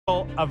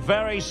a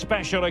very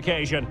special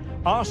occasion.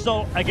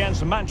 Arsenal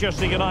against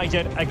Manchester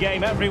United, a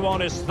game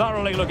everyone is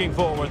thoroughly looking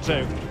forward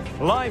to.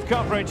 Live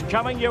coverage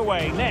coming your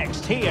way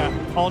next here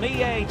on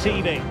EA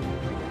TV.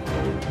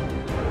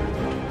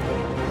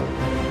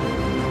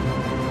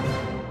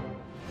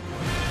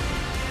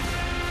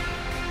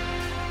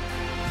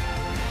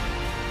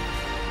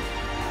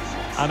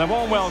 And a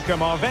warm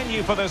welcome. Our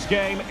venue for this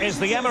game is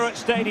the Emirates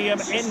Stadium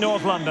in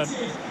North London.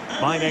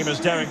 My name is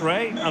Derek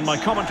Ray, and my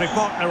commentary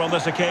partner on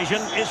this occasion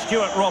is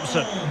Stuart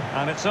Robson.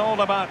 And it's all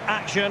about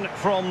action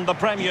from the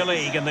Premier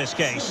League in this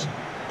case.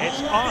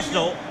 It's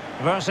Arsenal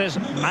versus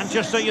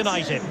Manchester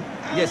United.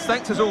 Yes,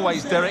 thanks as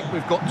always, Derek.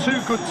 We've got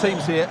two good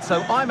teams here,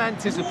 so I'm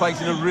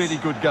anticipating a really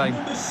good game.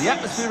 The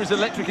atmosphere is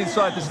electric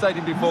inside the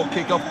stadium before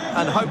kick-off,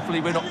 and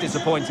hopefully we're not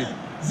disappointed.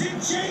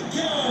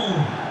 Zinchenko,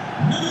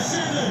 number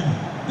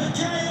 7.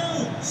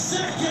 Bukayo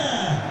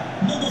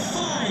Saka, number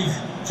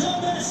 5,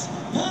 Thomas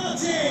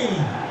Partey,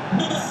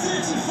 number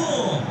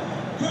 34,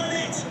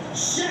 Granit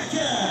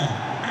Xhaka,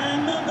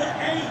 and number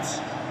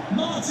 8,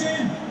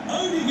 Martin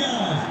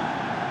Odegaard.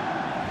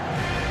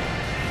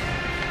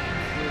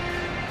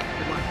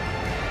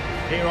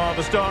 Here are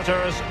the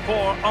starters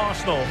for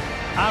Arsenal.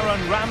 Aaron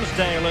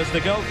Ramsdale is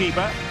the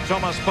goalkeeper.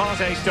 Thomas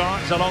Partey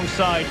starts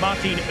alongside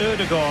Martin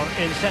Odegaard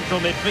in central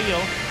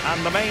midfield.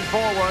 And the main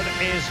forward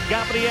is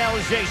Gabriel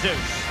Jesus.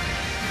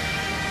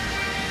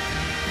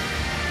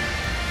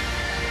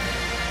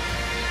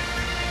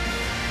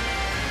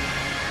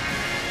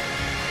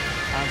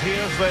 And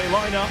here's the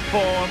lineup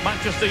for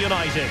Manchester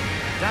United.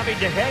 David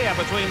De Gea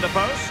between the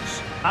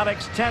posts.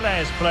 Alex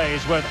Telles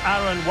plays with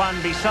Aaron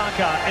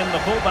Wan-Bissaka in the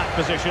fullback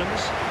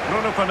positions.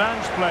 Bruno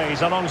Fernandes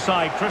plays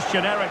alongside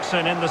Christian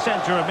Eriksen in the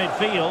centre of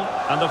midfield.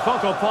 And the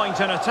focal point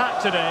in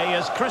attack today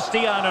is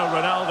Cristiano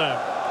Ronaldo.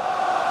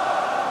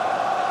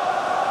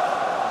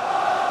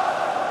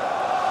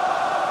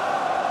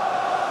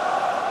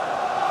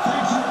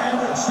 Thank you,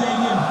 Emirates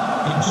Stadium.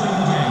 Enjoy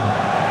the game.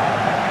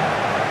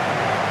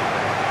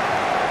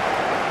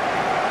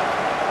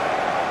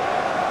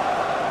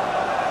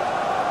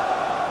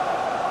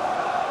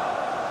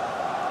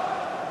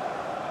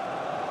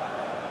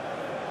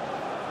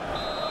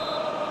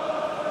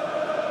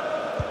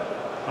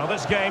 Well,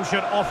 this game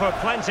should offer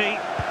plenty.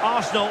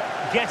 Arsenal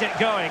get it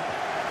going.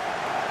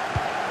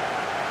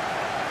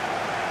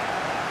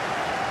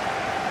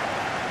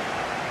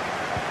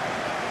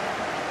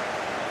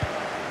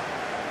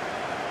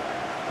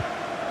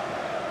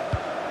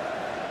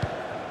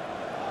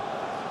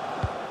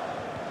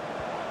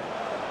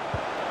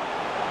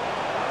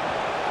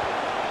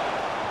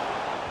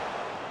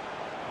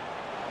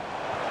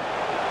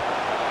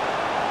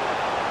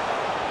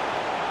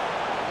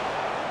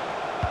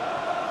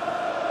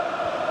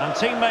 And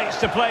teammates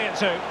to play it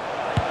to.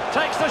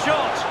 Takes the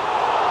shot.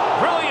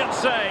 Brilliant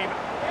save.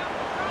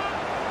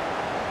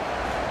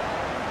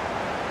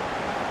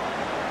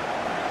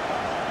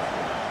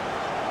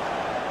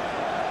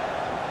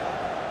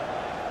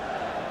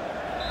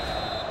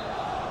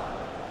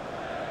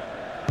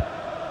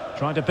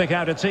 Trying to pick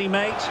out a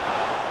teammate.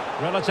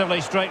 Relatively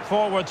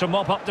straightforward to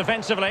mop up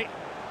defensively.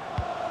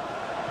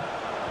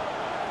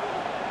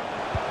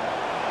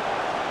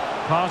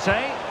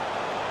 Partey.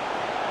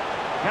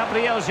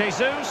 Gabriel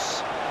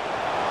Jesus.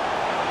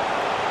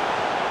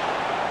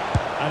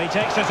 And he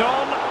takes it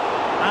on,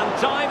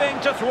 and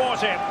diving to thwart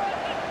him.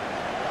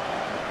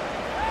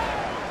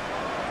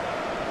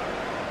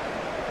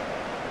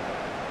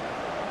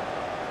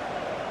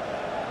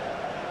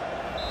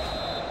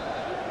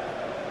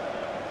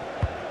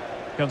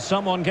 Can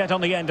someone get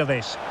on the end of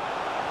this?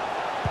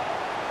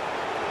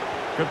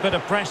 Good bit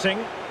of pressing.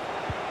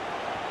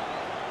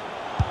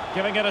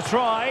 Giving it a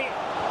try,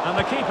 and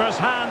the keeper's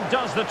hand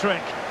does the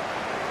trick.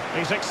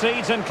 He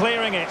succeeds in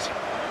clearing it.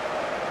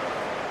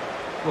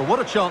 Well, what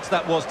a chance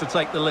that was to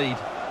take the lead.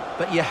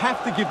 But you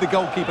have to give the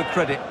goalkeeper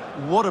credit.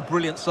 What a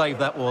brilliant save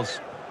that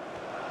was.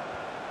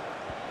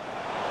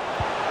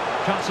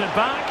 Cuts it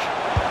back.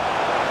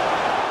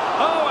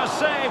 Oh, a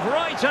save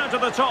right out of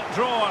the top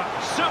drawer.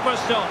 Super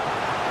stop.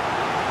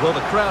 Well,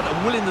 the crowd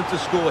are willing them to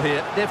score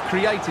here. They've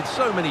created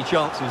so many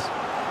chances.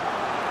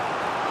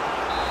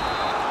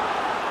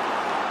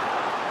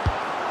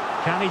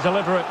 Can he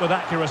deliver it with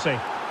accuracy?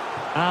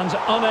 And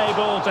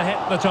unable to hit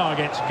the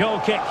target. Goal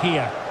kick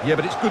here. Yeah,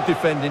 but it's good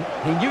defending.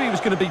 He knew he was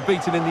going to be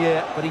beaten in the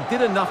air, but he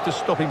did enough to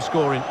stop him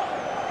scoring.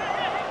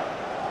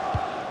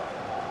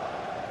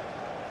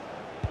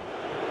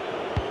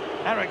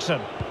 Eriksen.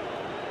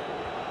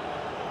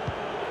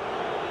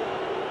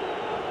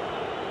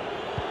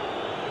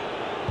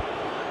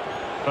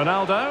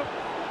 Ronaldo.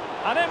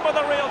 And in with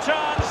a real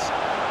chance.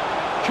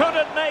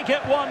 Couldn't make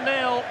it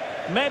 1-0.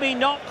 Maybe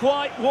not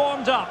quite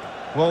warmed up.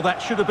 Well,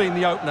 that should have been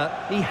the opener.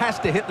 He has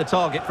to hit the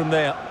target from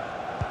there.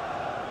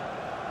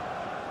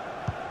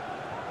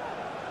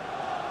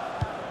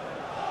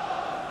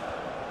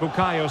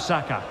 Bukayo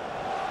Saka.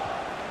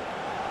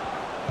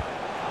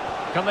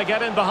 Can they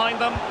get in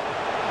behind them?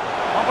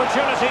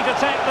 Opportunity to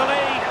take the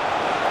lead.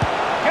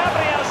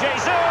 Gabriel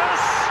Jesus!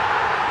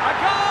 A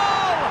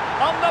goal!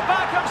 On the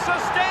back of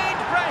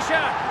sustained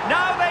pressure.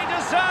 Now they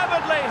deserve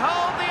they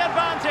hold the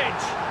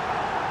advantage?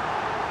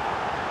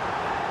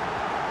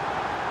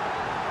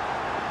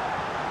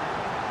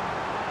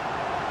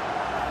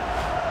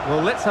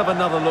 Well, let's have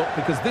another look,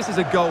 because this is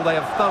a goal they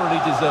have thoroughly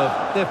deserved.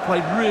 They've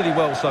played really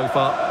well so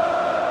far.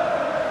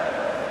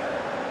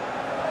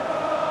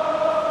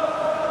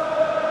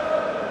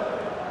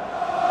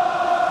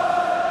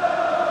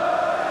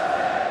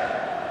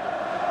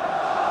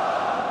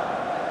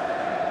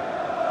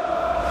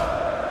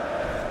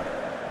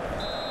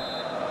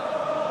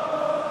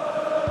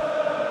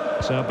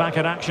 So back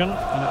in action,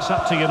 and it's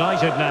up to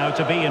United now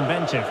to be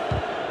inventive.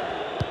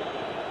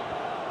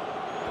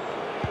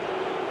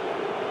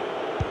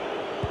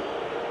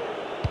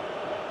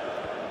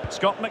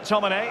 Scott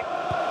McTominay.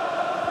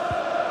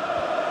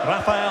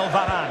 Rafael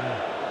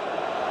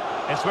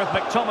Varane. It's with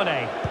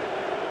McTominay.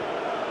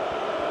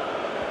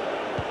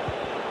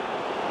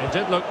 It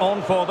did look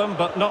on for them,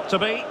 but not to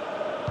be.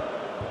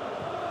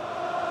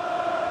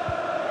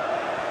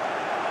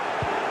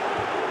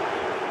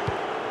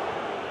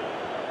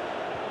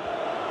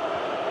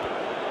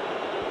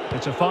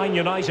 It's a fine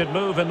United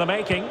move in the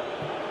making.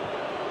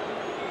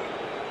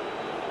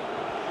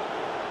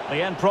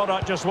 The end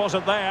product just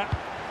wasn't there.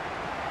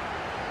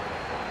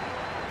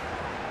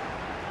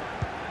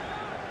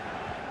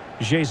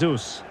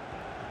 Jesus.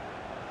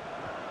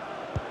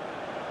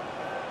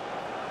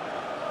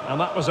 And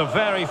that was a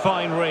very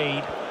fine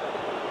read.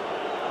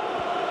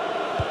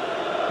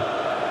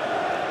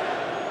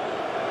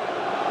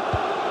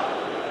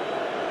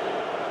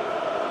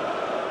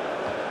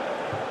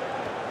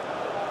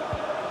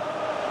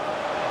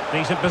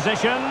 Decent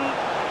position.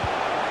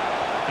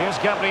 Here's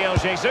Gabriel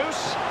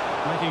Jesus,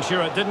 making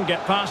sure it didn't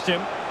get past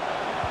him.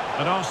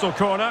 An Arsenal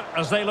corner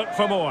as they look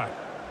for more.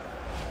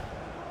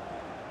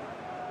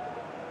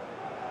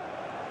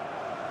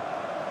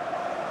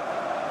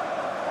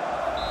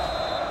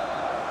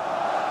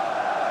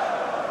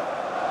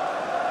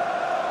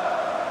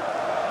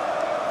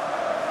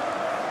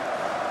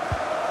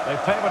 They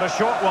favoured a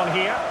short one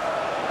here.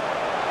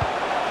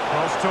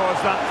 Cross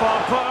towards that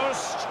far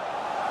post.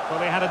 Well,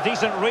 they had a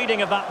decent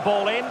reading of that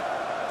ball in.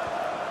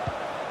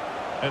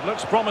 It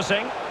looks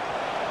promising.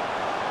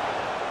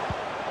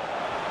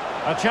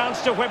 A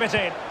chance to whip it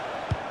in.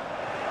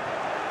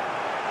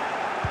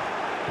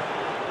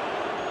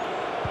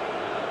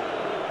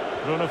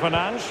 Bruno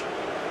Fernandes.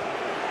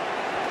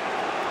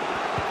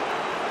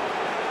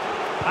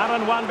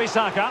 Aaron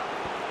Wan-Bissaka.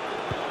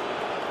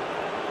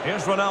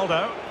 Here's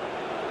Ronaldo.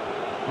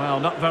 Well,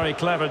 not very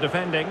clever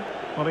defending.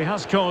 Well, he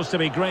has cause to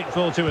be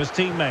grateful to his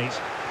teammates.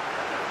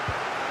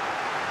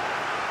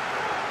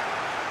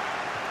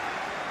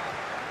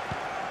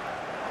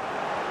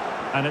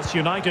 And it's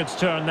United's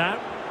turn now.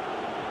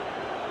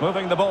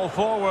 Moving the ball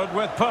forward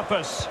with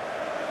purpose.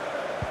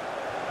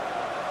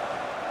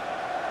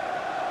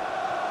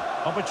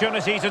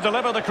 Opportunity to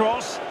deliver the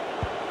cross.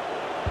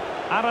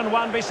 Aaron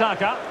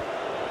Wan-Bissaka.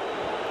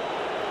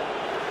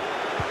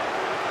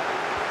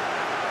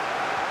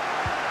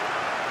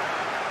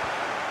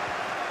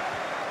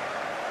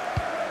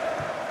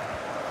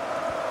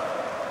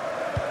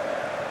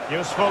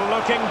 Useful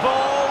looking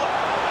ball.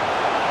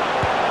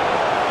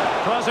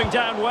 Closing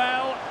down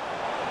well.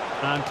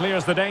 And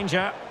clears the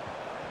danger.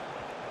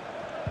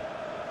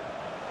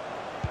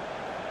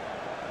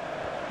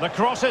 The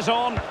cross is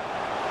on.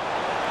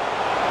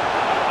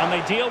 And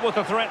they deal with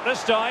the threat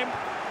this time.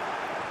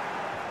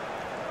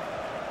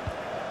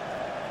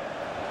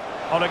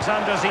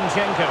 Alexander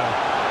Zinchenko.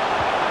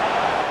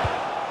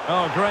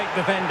 Oh, great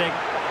defending.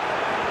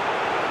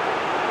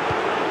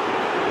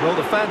 Well,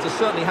 the fans are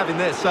certainly having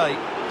their say.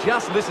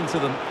 Just listen to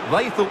them.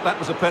 They thought that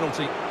was a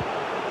penalty.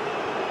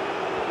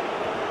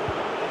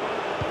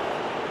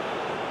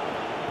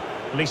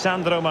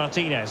 Lisandro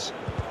Martinez.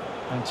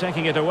 And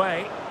taking it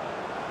away.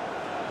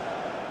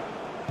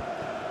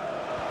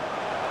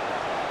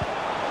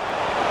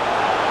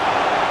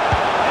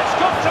 It's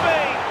got to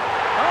be!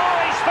 Oh,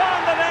 he's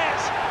found the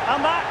net!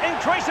 And that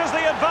increases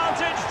the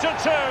advantage to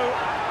 2.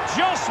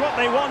 Just what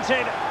they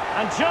wanted,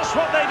 and just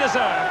what they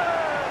deserve.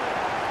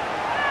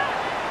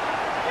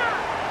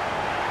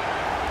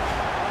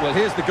 Well,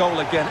 here's the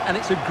goal again, and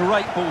it's a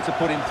great ball to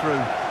put him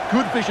through.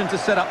 Good vision to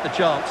set up the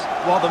chance,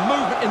 while the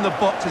movement in the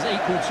box is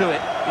equal to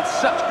it. It's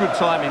such good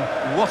timing.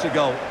 What a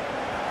goal.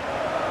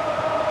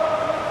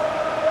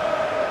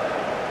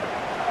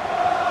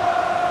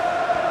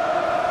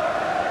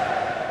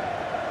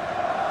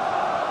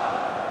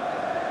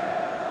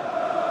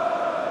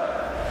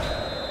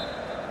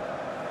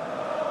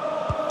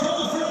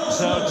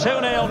 So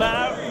 2-0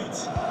 now.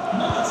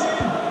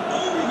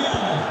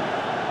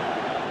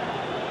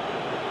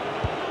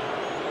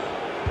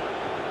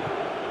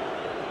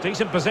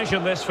 Decent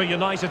position this for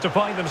United to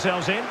find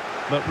themselves in,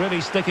 but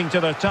really sticking to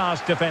their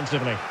task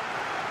defensively.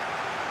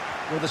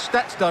 Well, the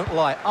stats don't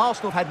lie.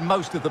 Arsenal had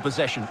most of the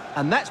possession,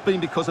 and that's been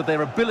because of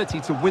their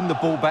ability to win the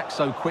ball back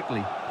so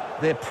quickly.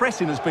 Their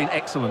pressing has been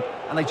excellent,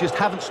 and they just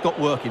haven't stopped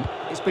working.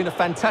 It's been a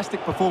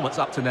fantastic performance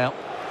up to now.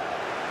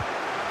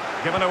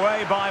 Given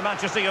away by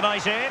Manchester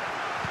United.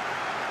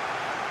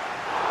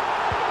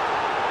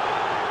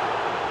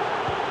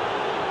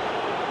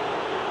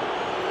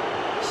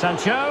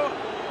 Sancho.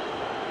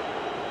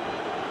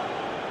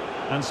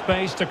 And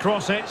space to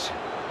cross it.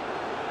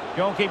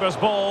 Goalkeeper's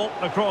ball,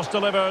 the cross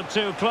delivered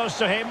too close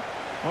to him.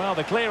 Well,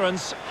 the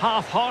clearance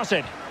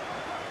half-hearted.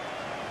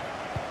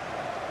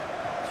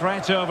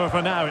 Threat over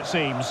for now, it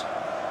seems.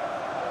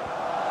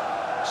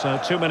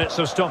 So 2 minutes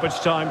of stoppage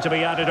time to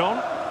be added on.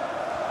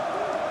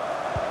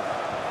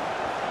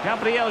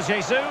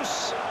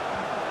 Ft.Jesus.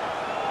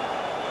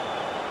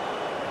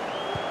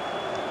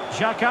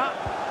 Xhaka.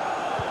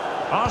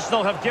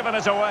 Arsenal have given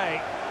it away.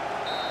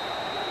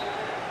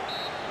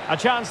 A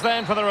chance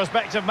then for the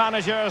respective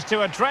managers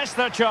to address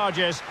their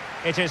charges.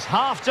 It is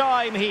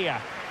half-time here.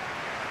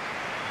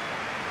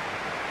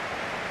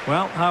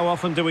 Well, how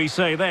often do we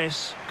say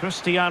this?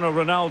 Cristiano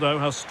Ronaldo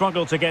has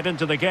struggled to get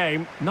into the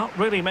game, not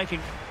really making...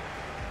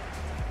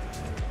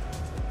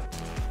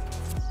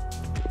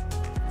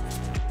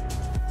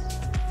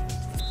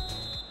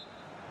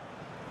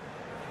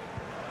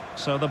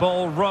 So the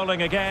ball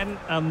rolling again,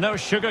 and no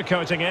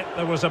sugarcoating it.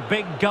 There was a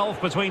big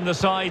gulf between the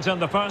sides in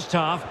the first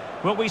half.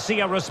 Will we see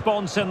a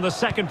response in the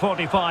second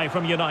 45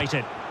 from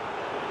United?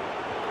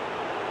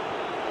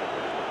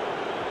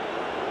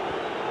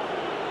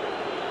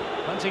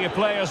 Plenty of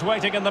players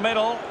waiting in the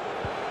middle.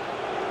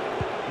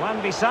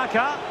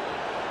 Wan-Bissaka.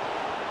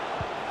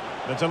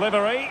 The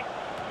delivery.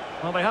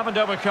 Well, they haven't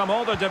overcome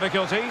all the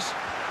difficulties.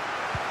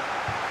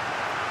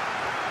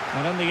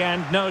 And in the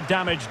end, no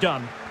damage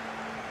done.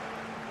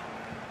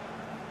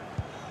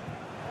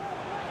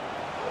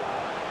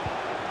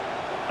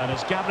 And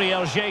it's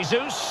Gabriel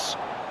Jesus.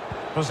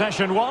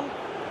 Possession one.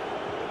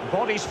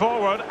 Bodies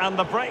forward and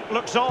the break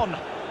looks on.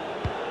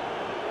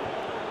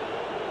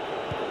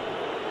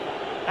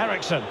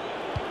 Eriksen.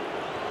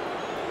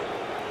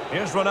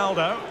 Here's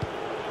Ronaldo.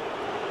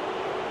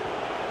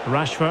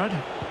 Rashford.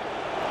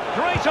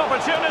 Great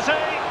opportunity.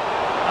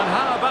 And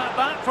how about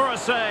that for a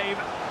save?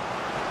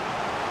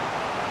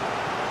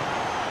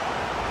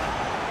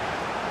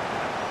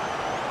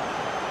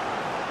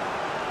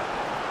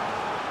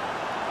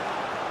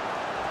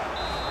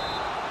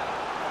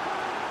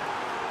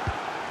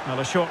 Well,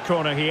 a short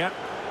corner here.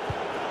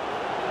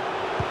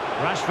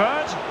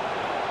 Rashford.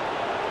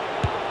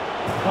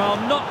 Well,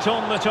 knocked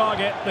on the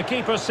target. The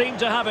keeper seemed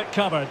to have it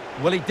covered.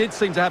 Well, he did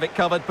seem to have it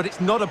covered, but it's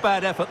not a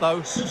bad effort,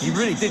 though. He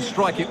really did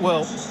strike it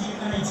well.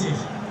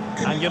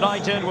 And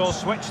United will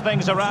switch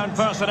things around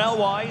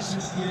personnel-wise.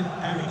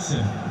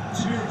 Eriksen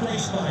to be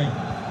replaced by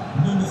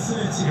number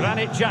 30.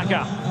 Granit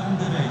Xhaka.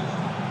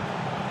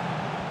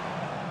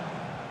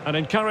 An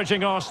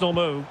encouraging Arsenal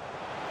move.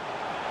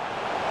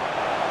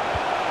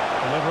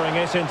 Delivering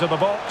it into the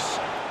box.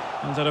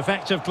 And an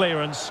effective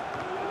clearance.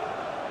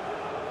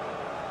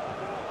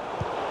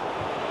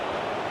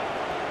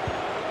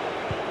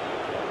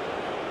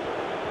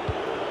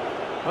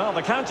 Well,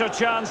 the counter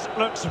chance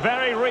looks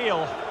very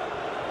real.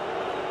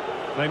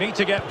 They need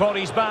to get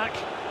bodies back.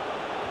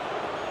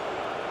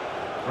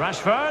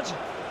 Rashford.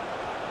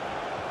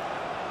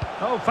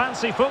 Oh,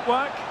 fancy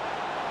footwork.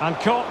 And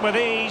caught with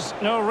ease.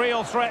 No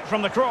real threat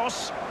from the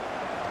cross.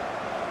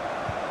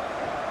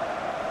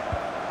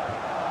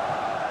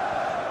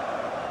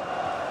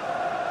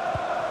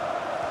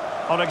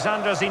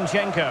 Alexander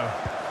Zinchenko.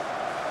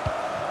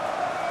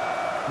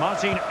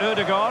 Martin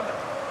Ødegaard.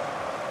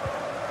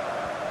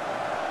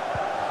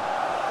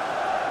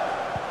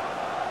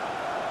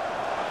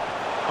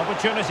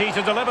 Opportunity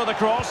to deliver the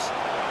cross.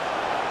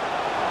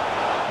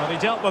 Well, he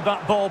dealt with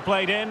that ball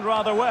played in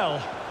rather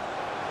well.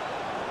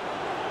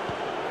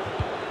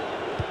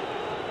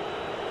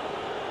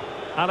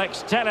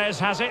 Alex Telles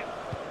has it.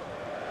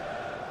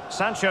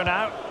 Sancho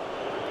now.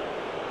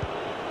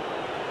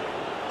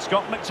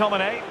 Scott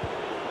McTominay.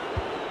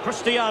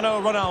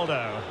 Cristiano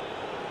Ronaldo.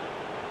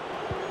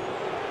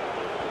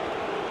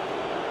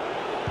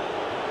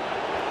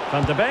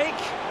 Van de Beek.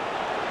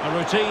 A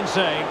routine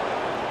save.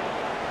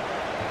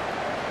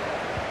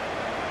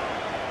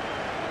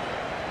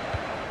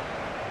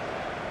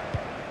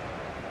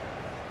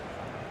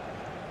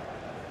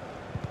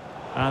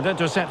 And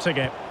intercepting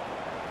it.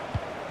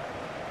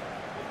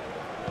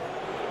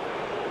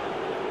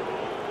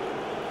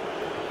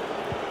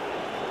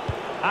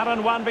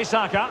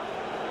 Wan-Bissaka.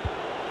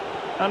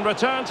 And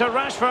return to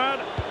Rashford.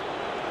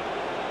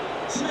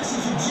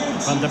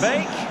 Van de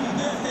Beek. Happy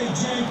birthday,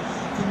 Jake,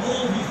 from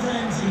all of your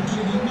friends,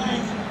 including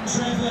Mike,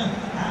 Trevor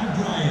and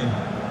Brian.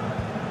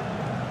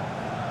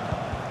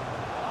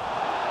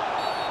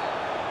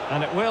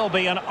 And it will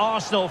be an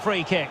Arsenal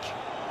free kick.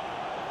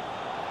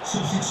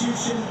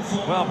 Substitution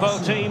for Well, both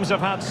Arsenal. teams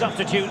have had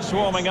substitutes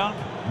warming up,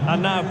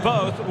 and now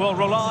both will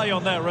rely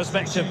on their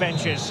respective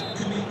benches.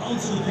 Coming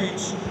onto the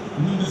pitch,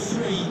 number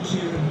 3,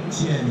 Kieran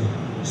Tierney.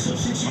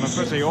 On a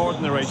pretty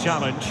ordinary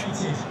challenge.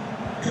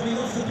 Coming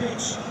off the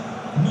pitch,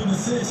 number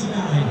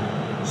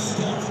 39,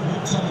 Scott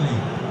McTominay.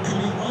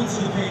 Coming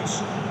onto the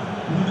pitch,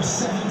 number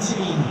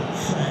 17,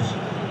 Fred.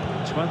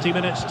 20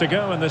 minutes to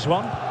go in this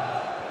one.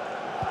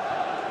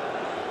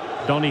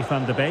 Donny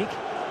van de Beek.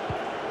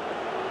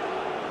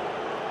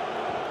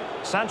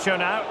 Sancho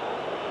now.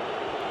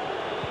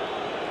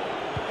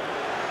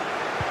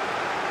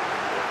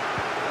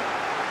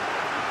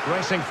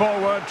 Racing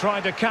forward,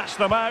 trying to catch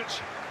them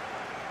out.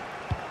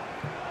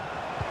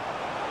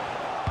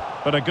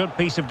 But a good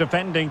piece of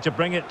defending to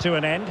bring it to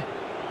an end.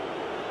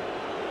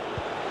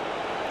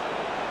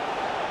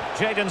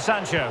 Jadon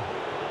Sancho.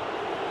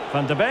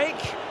 Van de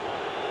Beek.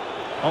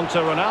 On to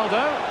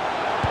Ronaldo.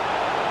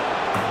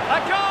 A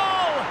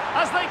goal!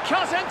 As they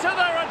cut into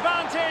their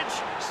advantage.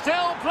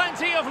 Still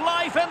plenty of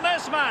life in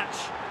this match.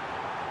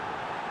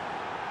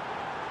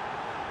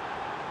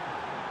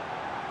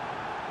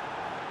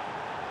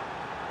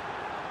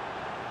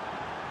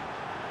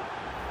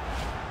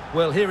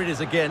 Well, here it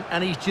is again,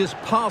 and he's just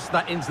passed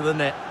that into the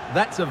net.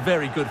 That's a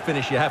very good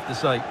finish, you have to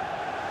say.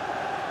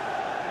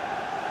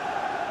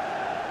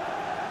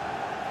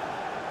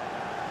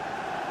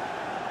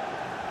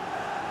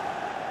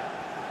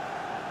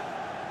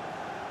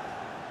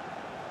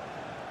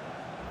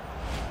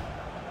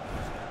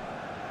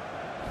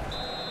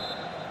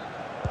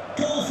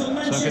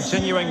 So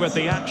continuing with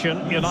the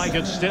action,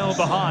 United still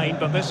behind,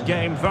 but this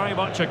game very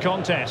much a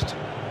contest.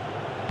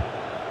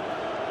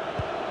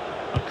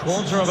 A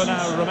quarter of an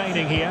hour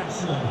remaining here.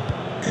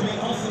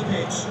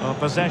 Well,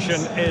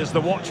 possession is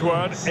the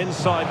watchword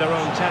inside their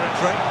own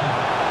territory.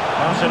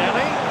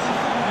 Martinelli.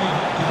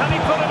 Can he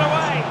put it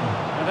away?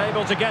 And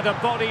able to get a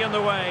body in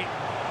the way.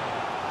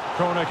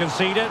 Corner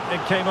conceded,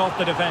 it came off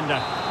the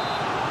defender.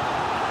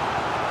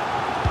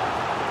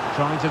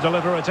 Trying to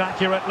deliver it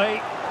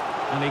accurately.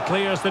 And he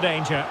clears the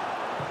danger.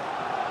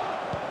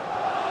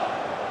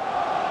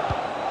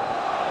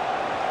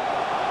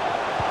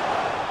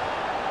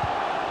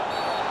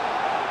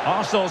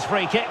 Arsenal's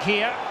free kick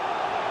here.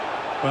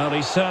 Well,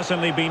 he's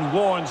certainly been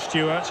warned,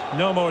 Stuart.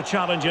 No more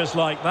challenges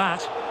like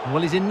that.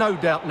 Well, he's in no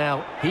doubt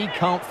now. He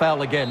can't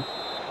foul again.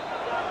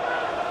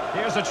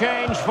 Here's a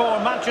change for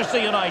Manchester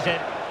United.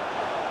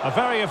 A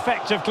very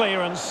effective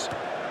clearance.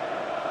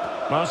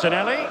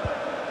 Martinelli.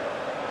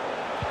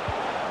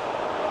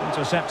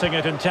 Intercepting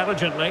it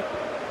intelligently.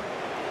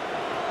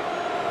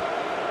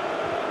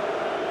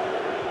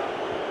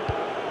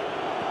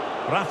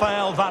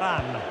 Rafael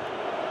Varane.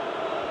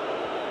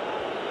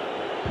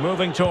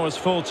 Moving towards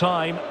full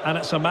time, and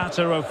it's a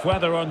matter of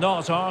whether or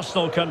not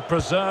Arsenal can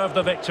preserve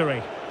the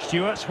victory.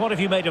 Stuart, what have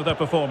you made of their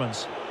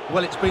performance?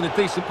 Well, it's been a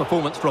decent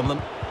performance from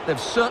them. They've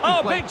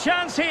certainly big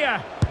chance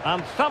here!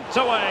 And thumped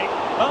away.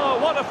 Oh,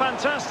 what a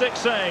fantastic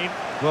save.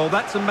 Well,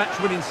 that's a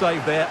match-winning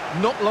save there.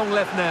 Not long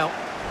left now.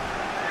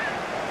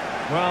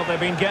 Well, they've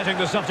been getting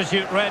the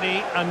substitute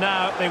ready, and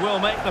now they will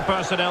make the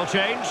personnel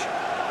change.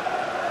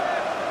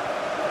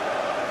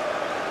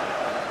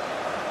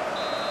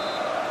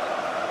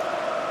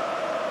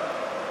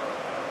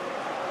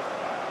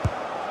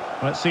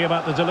 Let's see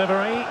about the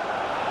delivery.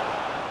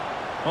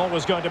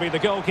 Always going to be the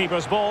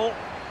goalkeeper's ball.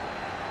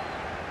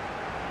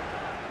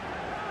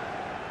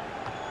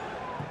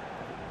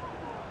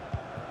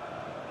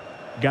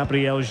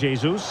 Gabriel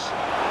Jesus.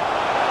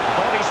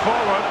 Bodies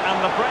forward,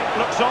 and the break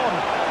looks on.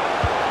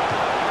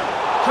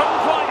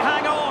 Couldn't quite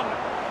hang on.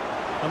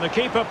 And the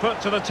keeper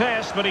put to the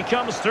test, but he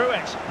comes through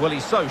it. Well,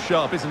 he's so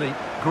sharp, isn't he?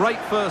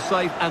 Great first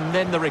save, and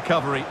then the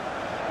recovery.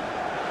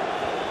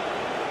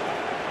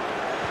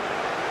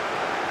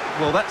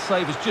 Well, that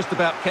save has just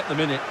about kept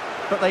them in it,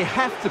 but they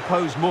have to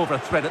pose more of a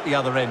threat at the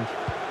other end.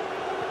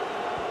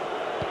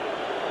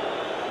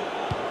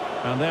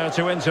 And there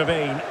to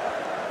intervene.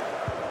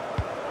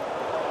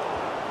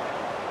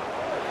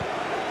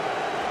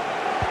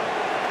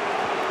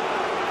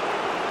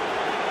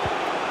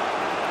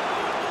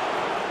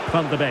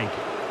 Van de Beek.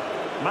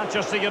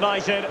 Manchester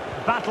United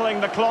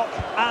battling the clock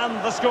and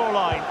the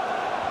scoreline.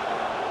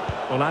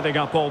 Well, adding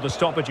up all the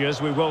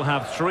stoppages, we will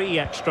have 3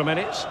 extra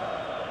minutes.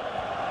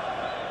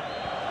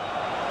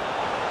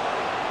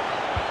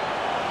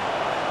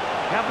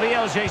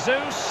 Gabriel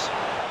Jesus.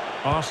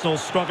 Arsenal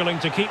struggling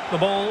to keep the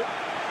ball.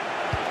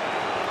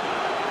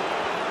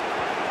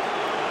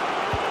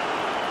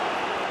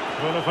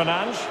 Bruno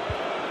Fernandes.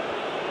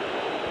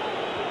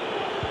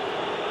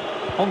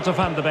 On to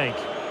Van de Beek.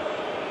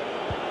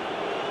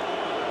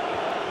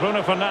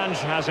 Bruno Fernandes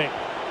has it.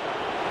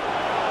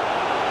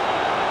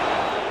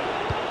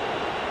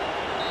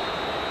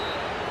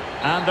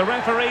 And the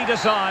referee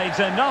decides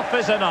enough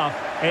is enough.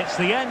 It's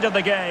the end of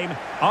the game.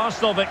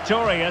 Arsenal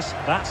victorious.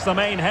 That's the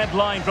main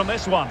headline from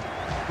this one.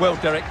 Well,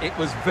 Derek, it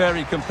was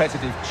very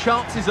competitive.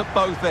 Chances at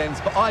both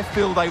ends, but I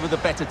feel they were the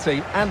better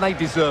team and they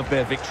deserved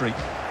their victory.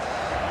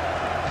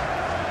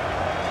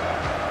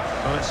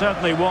 Well, it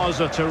certainly was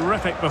a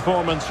terrific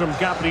performance from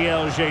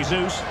Gabriel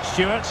Jesus.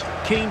 Stuart,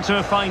 keen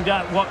to find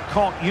out what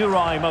caught your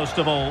eye most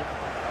of all.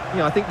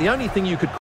 Yeah, I think the only thing you could